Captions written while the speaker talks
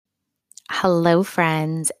Hello,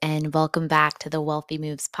 friends, and welcome back to the Wealthy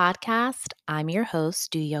Moves podcast. I'm your host,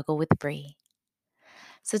 Do Yoga with Bree.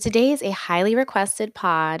 So, today is a highly requested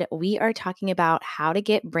pod. We are talking about how to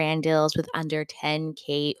get brand deals with under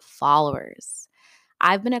 10K followers.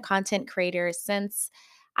 I've been a content creator since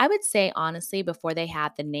I would say, honestly, before they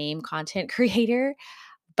had the name content creator,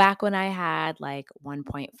 back when I had like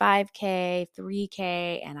 1.5K,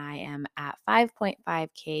 3K, and I am at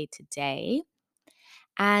 5.5K today.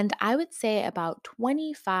 And I would say about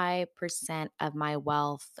 25% of my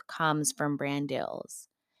wealth comes from brand deals.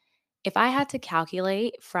 If I had to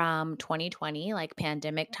calculate from 2020, like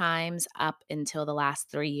pandemic times, up until the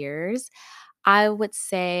last 3 years, I would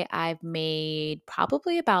say I've made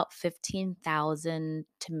probably about 15,000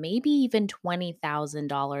 to maybe even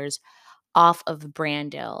 $20,000 off of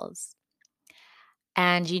brand deals.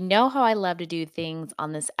 And you know how I love to do things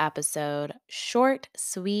on this episode short,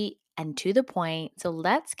 sweet, and to the point. So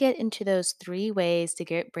let's get into those 3 ways to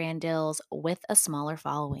get brand deals with a smaller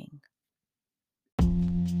following.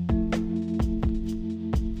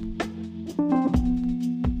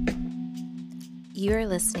 You are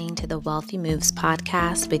listening to the Wealthy Moves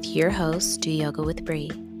podcast with your host, Do Yoga with Bree.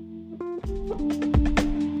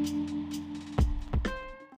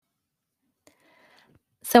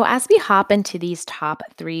 So, as we hop into these top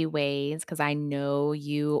 3 ways, because I know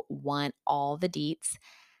you want all the deets,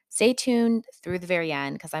 stay tuned through the very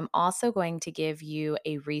end because I'm also going to give you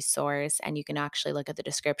a resource and you can actually look at the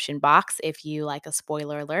description box if you like a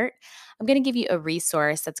spoiler alert. I'm going to give you a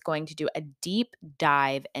resource that's going to do a deep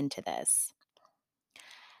dive into this.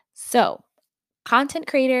 So, content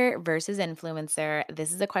creator versus influencer.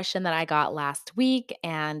 This is a question that I got last week,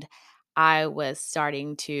 and I was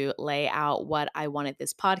starting to lay out what I wanted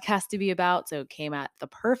this podcast to be about. So it came at the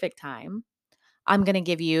perfect time. I'm going to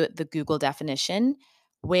give you the Google definition,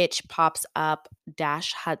 which pops up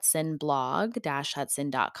Hudson blog,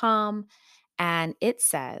 hudson.com. And it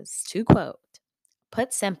says, to quote,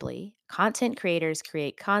 put simply, content creators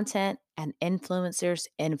create content and influencers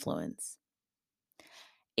influence.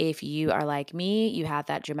 If you are like me, you have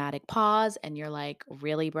that dramatic pause and you're like,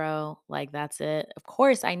 really, bro? Like, that's it? Of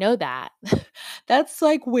course, I know that. That's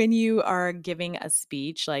like when you are giving a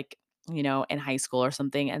speech, like, in high school or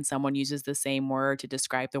something, and someone uses the same word to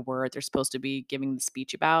describe the word they're supposed to be giving the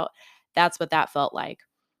speech about. That's what that felt like.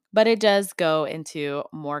 But it does go into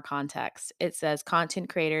more context. It says content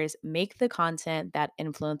creators make the content that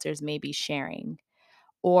influencers may be sharing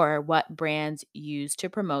or what brands use to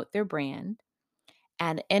promote their brand,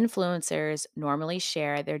 and influencers normally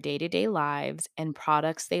share their day to day lives and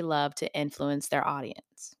products they love to influence their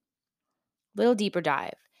audience. Little deeper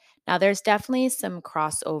dive. Now, there's definitely some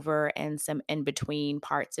crossover and some in between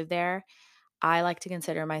parts of there. I like to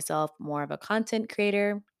consider myself more of a content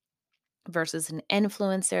creator versus an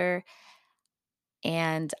influencer.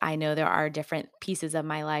 And I know there are different pieces of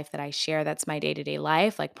my life that I share that's my day to day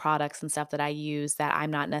life, like products and stuff that I use that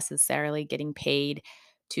I'm not necessarily getting paid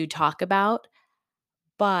to talk about.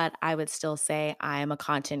 But I would still say I am a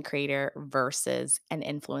content creator versus an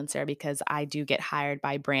influencer because I do get hired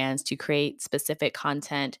by brands to create specific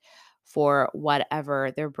content for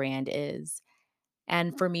whatever their brand is.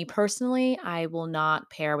 And for me personally, I will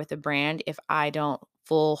not pair with a brand if I don't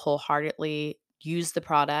wholeheartedly use the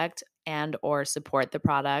product and or support the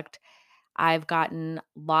product. I've gotten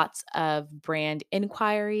lots of brand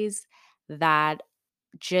inquiries that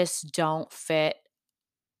just don't fit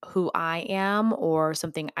who I am or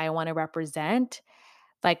something I want to represent,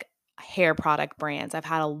 like hair product brands. I've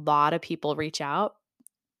had a lot of people reach out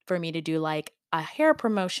for me to do like a hair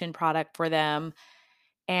promotion product for them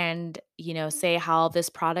and, say how this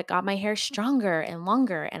product got my hair stronger and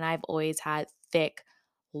longer. And I've always had thick,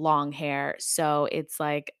 long hair. So it's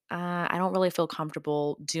like, I don't really feel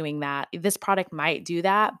comfortable doing that. This product might do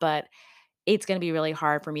that, but it's going to be really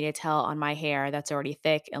hard for me to tell on my hair that's already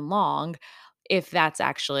thick and long if that's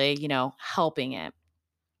actually, helping it.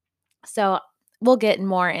 So we'll get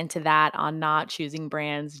more into that on not choosing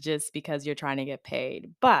brands just because you're trying to get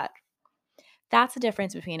paid. But that's the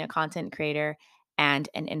difference between a content creator and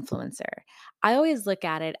an influencer. I always look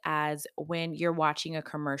at it as when you're watching a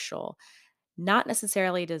commercial. Not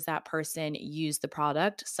necessarily does that person use the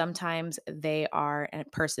product. Sometimes they are a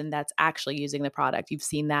person that's actually using the product. You've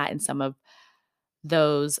seen that in some of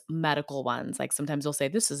those medical ones. Like sometimes they'll say,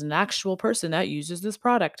 this is an actual person that uses this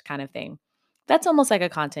product, kind of thing. That's almost like a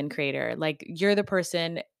content creator. Like you're the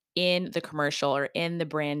person in the commercial or in the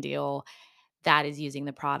brand deal that is using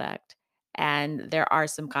the product. And there are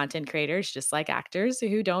some content creators, just like actors,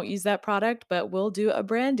 who don't use that product, but will do a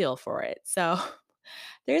brand deal for it. So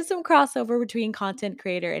there's some crossover between content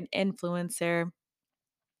creator and influencer.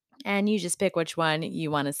 And you just pick which one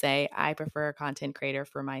you want to say. I prefer a content creator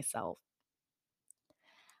for myself.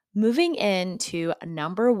 Moving into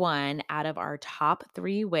number one out of our top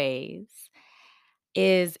three ways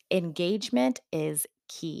is engagement is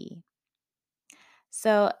key.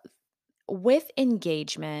 So, with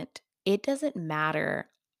engagement, it doesn't matter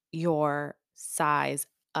your size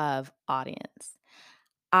of audience.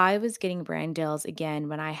 I was getting brand deals again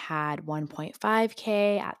when I had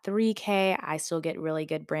 1.5K, at 3K. I still get really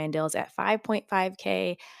good brand deals at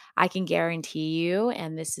 5.5K. I can guarantee you,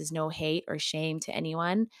 and this is no hate or shame to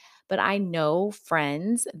anyone, but I know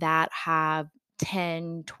friends that have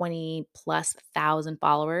 10, 20 plus thousand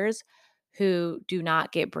followers who do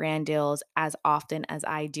not get brand deals as often as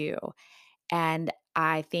I do. And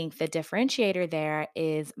I think the differentiator there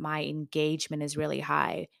is my engagement is really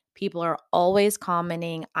high. People are always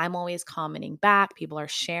commenting. I'm always commenting back. People are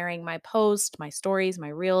sharing my post, my stories, my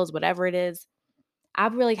reels, whatever it is. I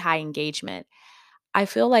have really high engagement. I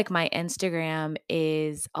feel like my Instagram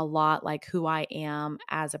is a lot like who I am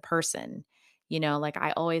as a person. Like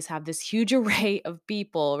I always have this huge array of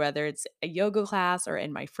people, whether it's a yoga class or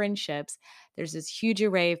in my friendships. There's this huge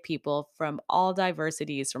array of people from all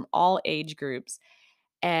diversities, from all age groups.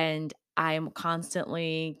 And I'm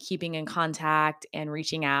constantly keeping in contact and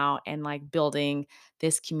reaching out and like building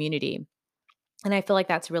this community. And I feel like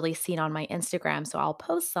that's really seen on my Instagram. So I'll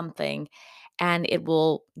post something and it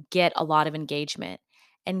will get a lot of engagement.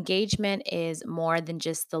 Engagement is more than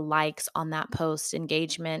just the likes on that post.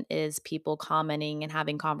 Engagement is people commenting and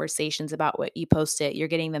having conversations about what you posted. You're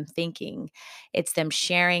getting them thinking. It's them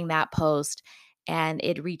sharing that post and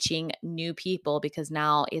it reaching new people because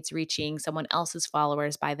now it's reaching someone else's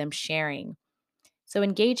followers by them sharing. So,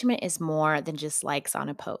 engagement is more than just likes on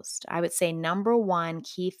a post. I would say number one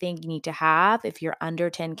key thing you need to have if you're under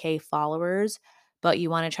 10K followers, but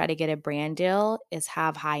you want to try to get a brand deal is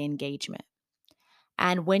have high engagement.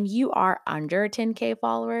 And when you are under 10K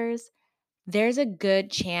followers, there's a good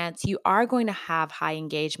chance you are going to have high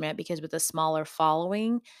engagement because with a smaller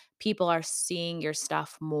following, people are seeing your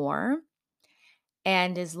stuff more.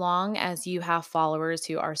 And as long as you have followers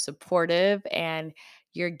who are supportive and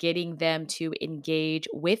you're getting them to engage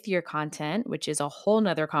with your content, which is a whole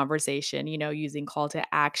nother conversation, using call to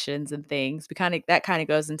actions and things. That kind of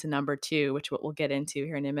goes into number two, which we'll get into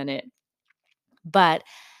here in a minute. But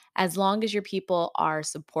as long as your people are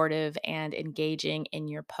supportive and engaging in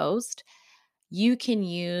your post, you can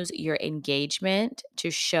use your engagement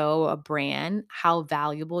to show a brand how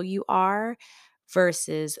valuable you are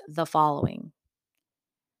versus the following.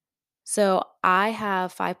 So I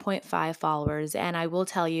have 5.5 followers, and I will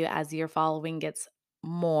tell you, as your following gets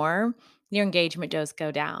more, your engagement does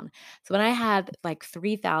go down. So when I had like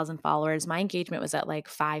 3,000 followers, my engagement was at like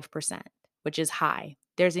 5%, which is high.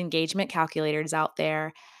 There's engagement calculators out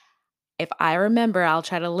there. If I remember, I'll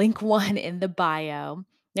try to link one in the bio.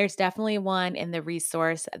 There's definitely one in the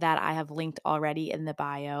resource that I have linked already in the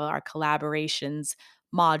bio, our collaborations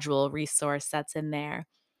module resource that's in there.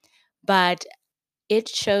 But it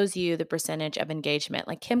shows you the percentage of engagement.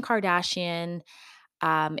 Like Kim Kardashian,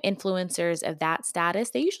 influencers of that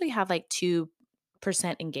status, they usually have like 2%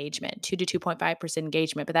 engagement, 2 to 2.5%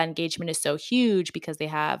 engagement. But that engagement is so huge because they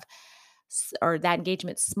have, or that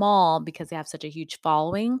engagement's small because they have such a huge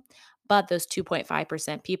following. But those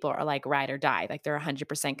 2.5% people are like ride or die. Like they're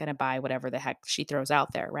 100% going to buy whatever the heck she throws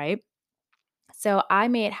out there, right? So I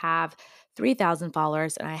may have 3,000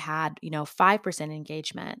 followers and I had, 5%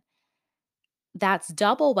 engagement. That's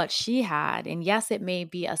double what she had. And yes, it may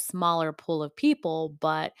be a smaller pool of people,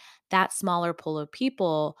 but that smaller pool of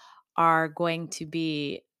people are going to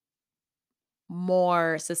be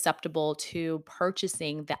more susceptible to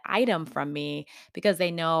purchasing the item from me because they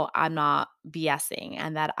know I'm not BSing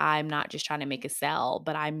and that I'm not just trying to make a sale,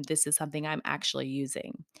 but this is something I'm actually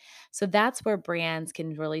using. So that's where brands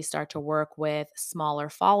can really start to work with smaller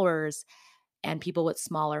followers and people with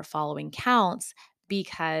smaller following counts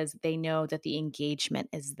because they know that the engagement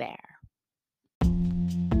is there.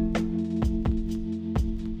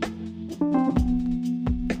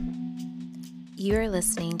 You are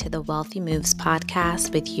listening to the Wealthy Moves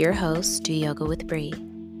podcast with your host, Do Yoga with Bree.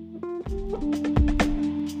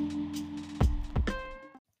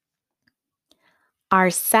 Our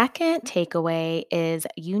second takeaway is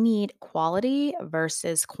you need quality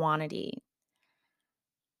versus quantity.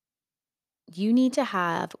 You need to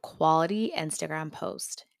have quality Instagram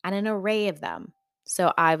posts and an array of them.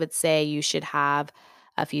 So I would say you should have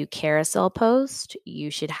a few carousel posts, you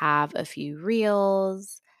should have a few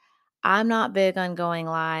reels. I'm not big on going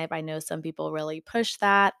live. I know some people really push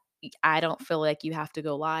that. I don't feel like you have to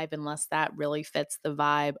go live unless that really fits the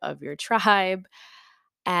vibe of your tribe.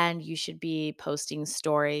 and you should be posting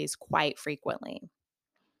stories quite frequently.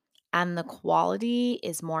 And the quality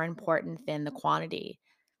is more important than the quantity.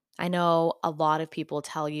 I know a lot of people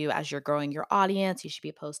tell you as you're growing your audience, you should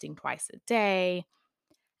be posting twice a day.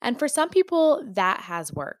 And for some people, that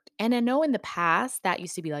has worked. And I know in the past, that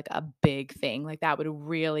used to be like a big thing, like that would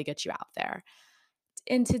really get you out there.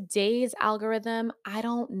 In today's algorithm, I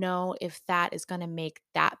don't know if that is going to make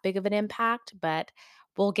that big of an impact, but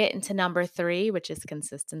we'll get into number three, which is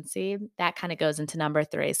consistency. That kind of goes into number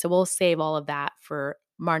three. So we'll save all of that for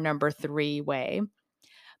our number three way.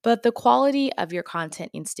 But the quality of your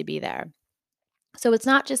content needs to be there. So it's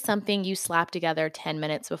not just something you slap together 10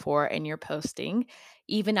 minutes before and you're posting.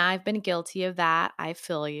 Even I've been guilty of that. I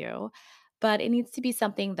feel you. But it needs to be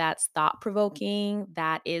something that's thought provoking,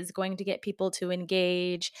 that is going to get people to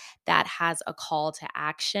engage, that has a call to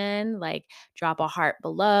action, like drop a heart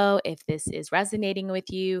below if this is resonating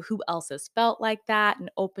with you. Who else has felt like that? An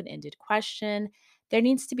open ended question. There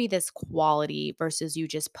needs to be this quality versus you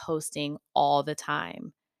just posting all the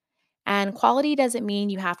time. And quality doesn't mean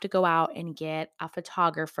you have to go out and get a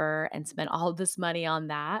photographer and spend all this money on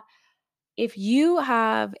that. If you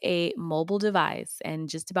have a mobile device and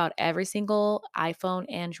just about every single iPhone,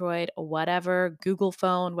 Android, whatever, Google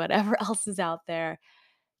phone, whatever else is out there,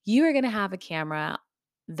 you are going to have a camera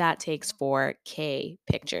that takes 4K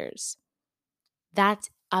pictures. That's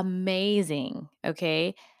amazing.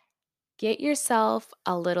 Okay. Get yourself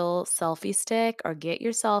a little selfie stick or get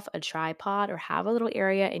yourself a tripod or have a little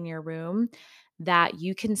area in your room that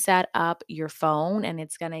you can set up your phone and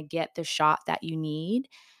it's going to get the shot that you need.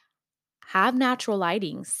 Have natural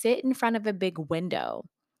lighting, sit in front of a big window.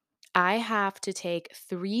 I have to take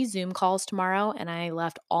 3 Zoom calls tomorrow and I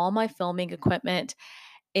left all my filming equipment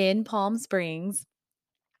in Palm Springs.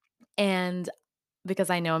 And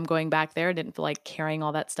because I know I'm going back there, I didn't feel like carrying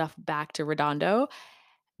all that stuff back to Redondo.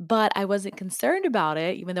 But I wasn't concerned about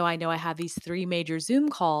it, even though I know I have these 3 major Zoom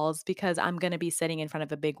calls because I'm gonna be sitting in front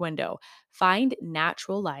of a big window. Find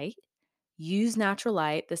natural light, use natural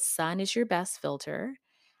light, the sun is your best filter,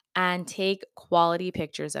 and take quality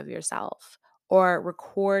pictures of yourself or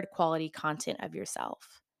record quality content of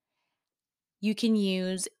yourself. You can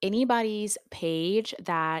use anybody's page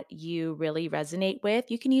that you really resonate with.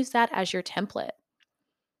 You can use that as your template.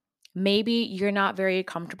 Maybe you're not very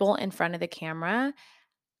comfortable in front of the camera.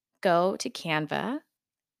 Go to Canva,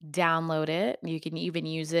 download it. You can even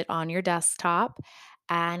use it on your desktop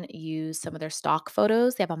and use some of their stock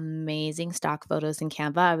photos. They have amazing stock photos in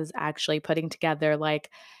Canva. I was actually putting together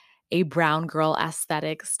like a brown girl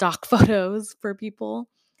aesthetic stock photos for people.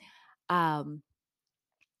 Um,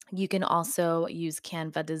 you can also use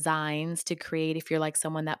Canva designs to create, if you're like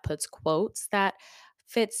someone that puts quotes that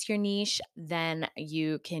fits your niche, then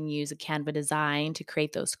you can use a Canva design to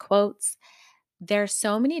create those quotes. There's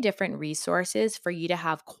so many different resources for you to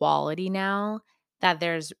have quality now that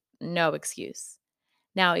there's no excuse.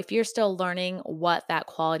 Now, if you're still learning what that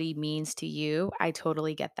quality means to you, I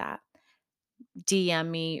totally get that. DM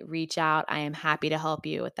me, reach out. I am happy to help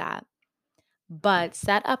you with that. But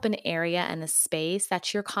set up an area and a space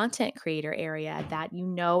that's your content creator area that you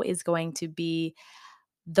know is going to be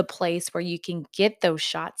the place where you can get those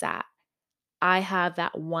shots at. I have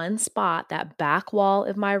that one spot, that back wall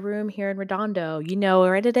of my room here in Redondo. You know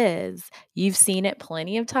where it is. You've seen it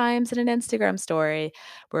plenty of times in an Instagram story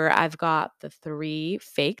where I've got the 3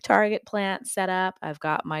 fake Target plants set up. I've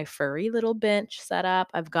got my furry little bench set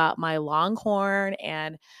up. I've got my longhorn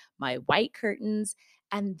and my white curtains.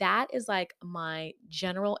 And that is like my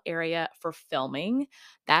general area for filming.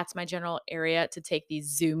 That's my general area to take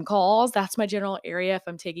these Zoom calls. That's my general area if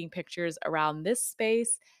I'm taking pictures around this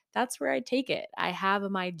space. That's where I take it. I have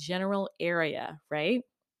my general area, right?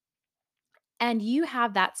 And you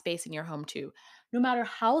have that space in your home too. No matter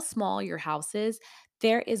how small your house is,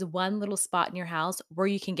 there is one little spot in your house where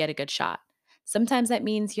you can get a good shot. Sometimes that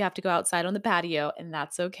means you have to go outside on the patio, and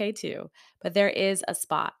that's okay too. But there is a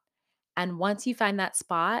spot. And once you find that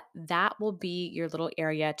spot, that will be your little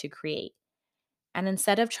area to create. And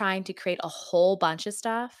instead of trying to create a whole bunch of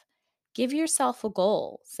stuff, give yourself a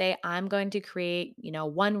goal. Say, I'm going to create,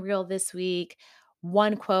 1 reel this week,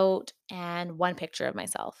 1 quote, and 1 picture of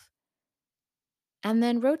myself. And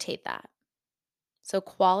then rotate that. So,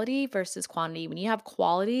 quality versus quantity. When you have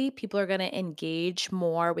quality, people are going to engage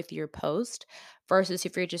more with your post versus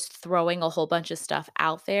if you're just throwing a whole bunch of stuff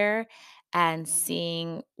out there and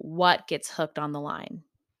seeing what gets hooked on the line.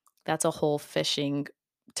 That's a whole fishing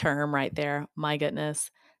term right there. My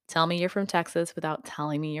goodness. Tell me you're from Texas without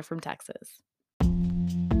telling me you're from Texas.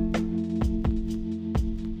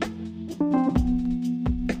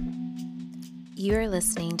 You are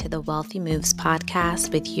listening to the Wealthy Moves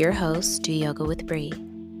podcast with your host, Do Yoga with Bree.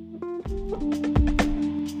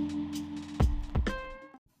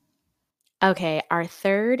 Okay, our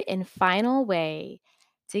third and final way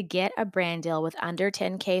to get a brand deal with under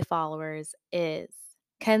 10K followers is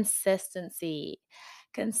consistency.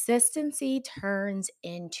 Consistency turns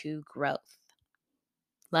into growth.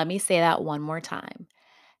 Let me say that one more time.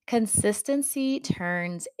 Consistency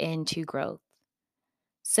turns into growth.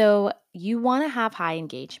 So, you want to have high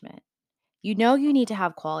engagement. You know you need to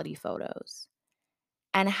have quality photos.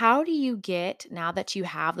 And how do you get, now that you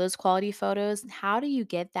have those quality photos, how do you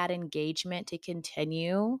get that engagement to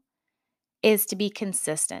continue? Is to be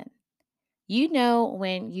consistent. You know,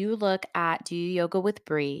 when you look at Do Yoga with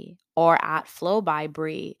Bree or at Flow by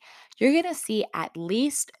Bree, you're going to see at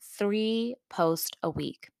least 3 posts a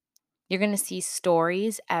week. You're going to see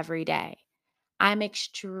stories every day. I'm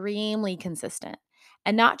extremely consistent.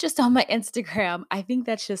 And not just on my Instagram. I think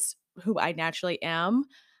that's just who I naturally am.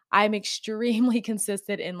 I'm extremely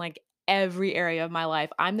consistent in like every area of my life.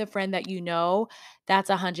 I'm the friend that that's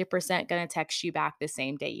 100% going to text you back the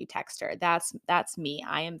same day you text her. That's me.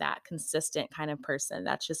 I am that consistent kind of person.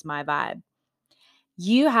 That's just my vibe.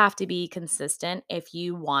 You have to be consistent if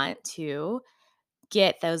you want to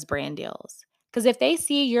get those brand deals. Cuz if they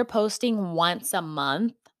see you're posting once a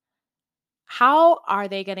month, how are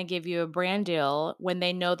they going to give you a brand deal when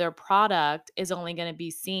they know their product is only going to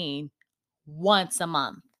be seen once a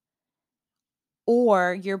month?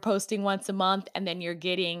 Or you're posting once a month and then you're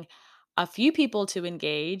getting a few people to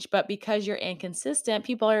engage, but because you're inconsistent,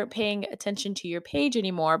 people aren't paying attention to your page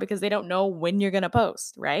anymore because they don't know when you're going to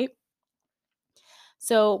post, right?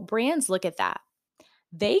 So brands look at that.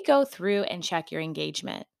 They go through and check your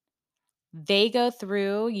engagement. They go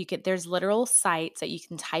through, there's literal sites that you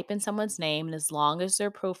can type in someone's name, and as long as their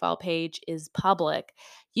profile page is public,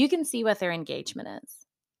 you can see what their engagement is.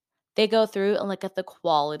 They go through and look at the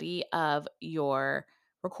quality of your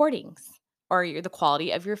recordings or the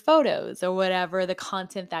quality of your photos or whatever the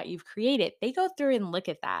content that you've created. They go through and look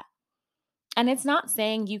at that. And it's not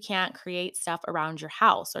saying you can't create stuff around your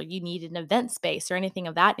house or you need an event space or anything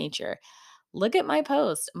of that nature. Look at my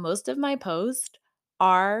posts. Most of my posts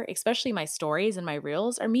are, especially my stories and my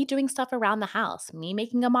reels, are me doing stuff around the house, me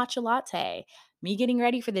making a matcha latte, me getting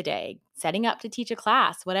ready for the day, setting up to teach a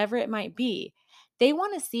class, whatever it might be. They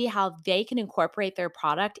want to see how they can incorporate their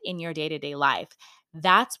product in your day to day life.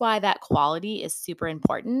 That's why that quality is super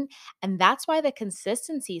important. And that's why the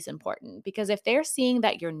consistency is important because if they're seeing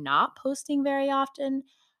that you're not posting very often,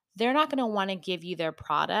 they're not going to want to give you their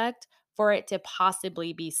product for it to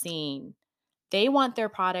possibly be seen. They want their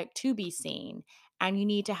product to be seen, and you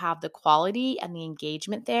need to have the quality and the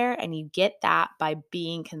engagement there, and you get that by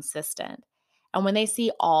being consistent. And when they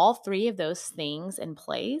see all 3 of those things in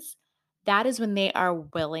place, that is when they are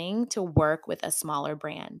willing to work with a smaller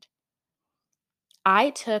brand.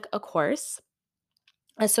 I took a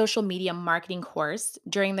social media marketing course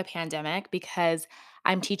during the pandemic because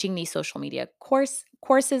I'm teaching these social media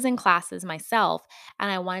courses and classes myself,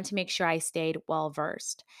 and I wanted to make sure I stayed well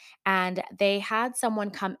versed. And they had someone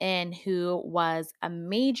come in who was a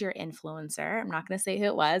major influencer. I'm not going to say who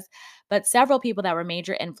it was, but several people that were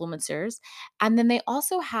major influencers. And then they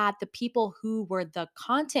also had the people who were the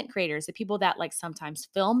content creators, the people that like sometimes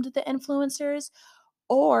filmed the influencers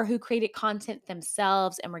or who created content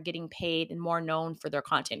themselves and were getting paid and more known for their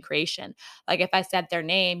content creation. Like if I said their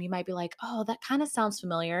name, you might be like, oh, that kind of sounds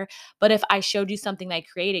familiar. But if I showed you something they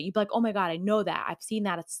created, you'd be like, oh my God, I know that. I've seen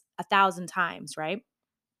that 1,000 times, right?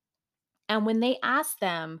 And when they asked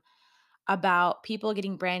them about people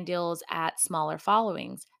getting brand deals at smaller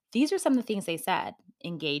followings, these are some of the things they said: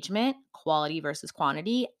 engagement, quality versus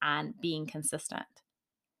quantity, and being consistent.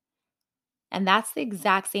 And that's the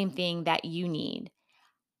exact same thing that you need.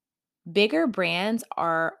 Bigger brands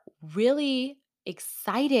are really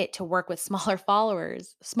excited to work with smaller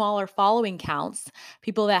followers, smaller following counts,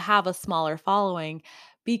 people that have a smaller following,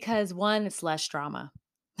 because one, it's less drama.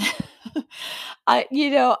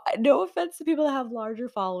 No offense to people that have larger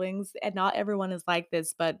followings, and not everyone is like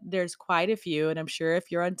this, but there's quite a few. And I'm sure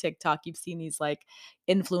if you're on TikTok, you've seen these like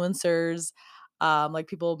influencers, like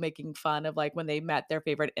people making fun of like when they met their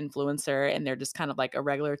favorite influencer and they're just kind of like a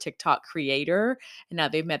regular TikTok creator. And now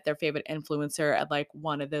they've met their favorite influencer at like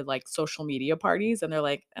one of the like social media parties. And they're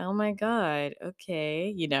like, oh my God,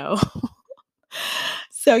 okay.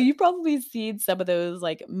 So you probably seen some of those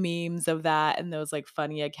like memes of that and those like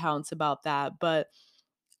funny accounts about that. But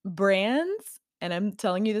brands, and I'm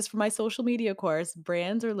telling you this for my social media course,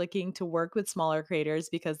 brands are looking to work with smaller creators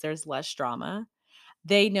because there's less drama.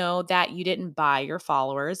 They know that you didn't buy your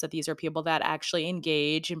followers, that these are people that actually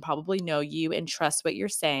engage and probably know you and trust what you're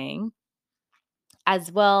saying,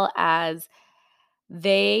 as well as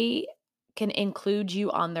they can include you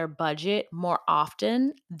on their budget more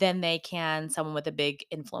often than they can someone with a big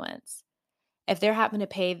influence. If they're having to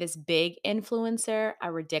pay this big influencer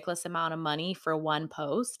a ridiculous amount of money for one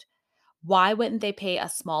post, why wouldn't they pay a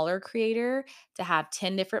smaller creator to have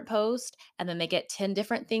 10 different posts and then they get 10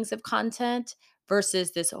 different things of content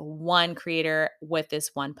versus this one creator with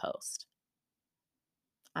this one post?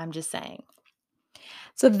 I'm just saying.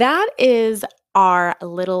 So that is our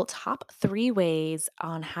little top 3 ways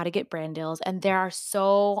on how to get brand deals, and there are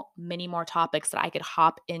so many more topics that I could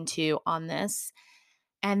hop into on this.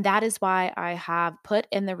 And that is why I have put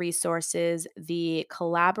in the resources the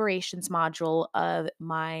collaborations module of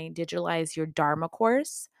my Digitalize Your Dharma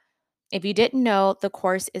course. If you didn't know, the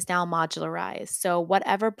course is now modularized. So,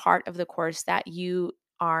 whatever part of the course that you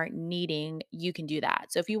are needing, you can do that.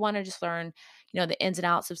 So, if you want to just learn, the ins and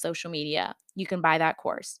outs of social media, you can buy that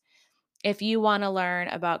course. If you want to learn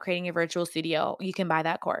about creating a virtual studio, you can buy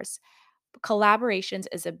that course. Collaborations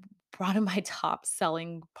is one of my top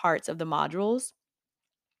selling parts of the modules,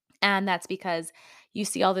 and that's because you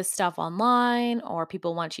see all this stuff online, or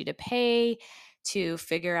people want you to pay to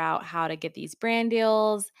figure out how to get these brand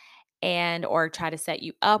deals and or try to set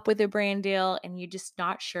you up with a brand deal and you're just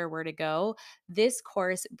not sure where to go. This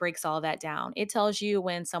course breaks all that down. It tells you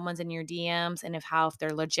when someone's in your DMs and if they're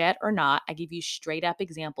legit or not. I give you straight up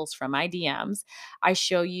examples from my DMs. I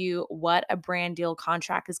show you what a brand deal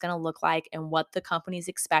contract is going to look like and what the company's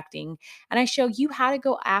expecting, and I show you how to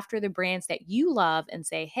go after the brands that you love and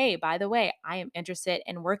say, hey, by the way, I am interested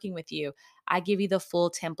in working with you. I give you the full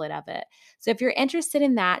template of it. So if you're interested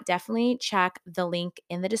in that, definitely check the link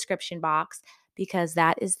in the description box because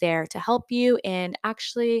that is there to help you. And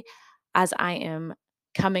actually, as I am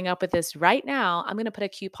coming up with this right now, I'm going to put a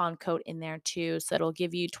coupon code in there too. So it'll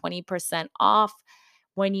give you 20% off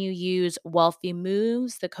when you use Wealthy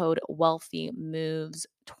Moves, the code Wealthy Moves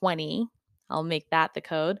 20. I'll make that the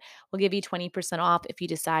code. We'll give you 20% off if you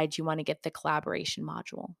decide you want to get the collaboration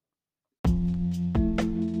module.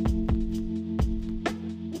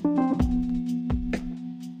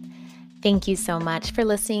 Thank you so much for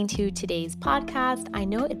listening to today's podcast. I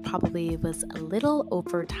know it probably was a little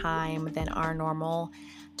over time than our normal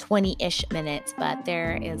 20-ish minutes, but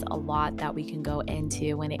there is a lot that we can go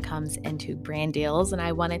into when it comes into brand deals. And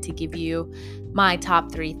I wanted to give you my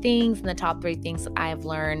top 3 things and the top 3 things that I have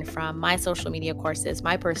learned from my social media courses,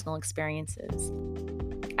 my personal experiences.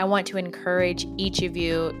 I want to encourage each of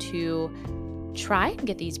you to try and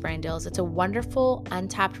get these brand deals. It's a wonderful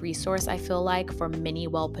untapped resource, I feel like, for many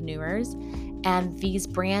wellpreneurs. And these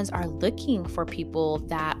brands are looking for people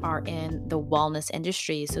that are in the wellness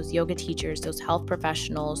industries, those yoga teachers, those health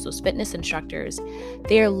professionals, those fitness instructors.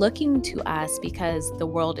 They are looking to us because the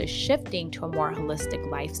world is shifting to a more holistic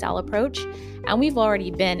lifestyle approach. And we've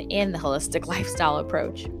already been in the holistic lifestyle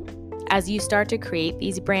approach. As you start to create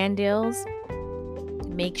these brand deals,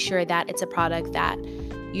 make sure that it's a product that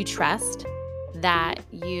you trust, that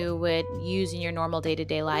you would use in your normal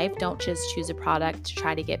day-to-day life. Don't just choose a product to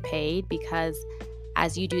try to get paid, because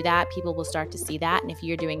as you do that, people will start to see that. And if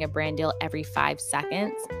you're doing a brand deal every 5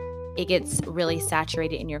 seconds, it gets really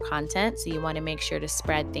saturated in your content. So you want to make sure to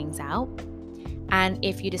spread things out. And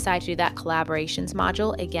if you decide to do that collaborations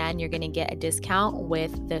module, again, you're going to get a discount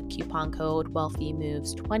with the coupon code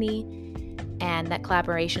WealthyMoves20. And that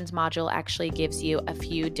collaborations module actually gives you a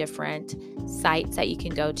few different sites that you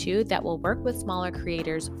can go to that will work with smaller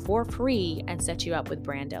creators for free and set you up with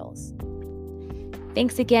brand deals.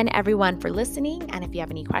 Thanks again, everyone, for listening. And if you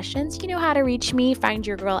have any questions, you know how to reach me. Find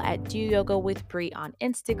your girl at Do Yoga with Brie on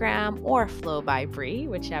Instagram or Flow by Brie,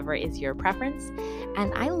 whichever is your preference.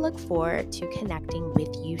 And I look forward to connecting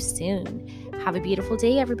with you soon. Have a beautiful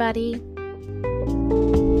day, everybody.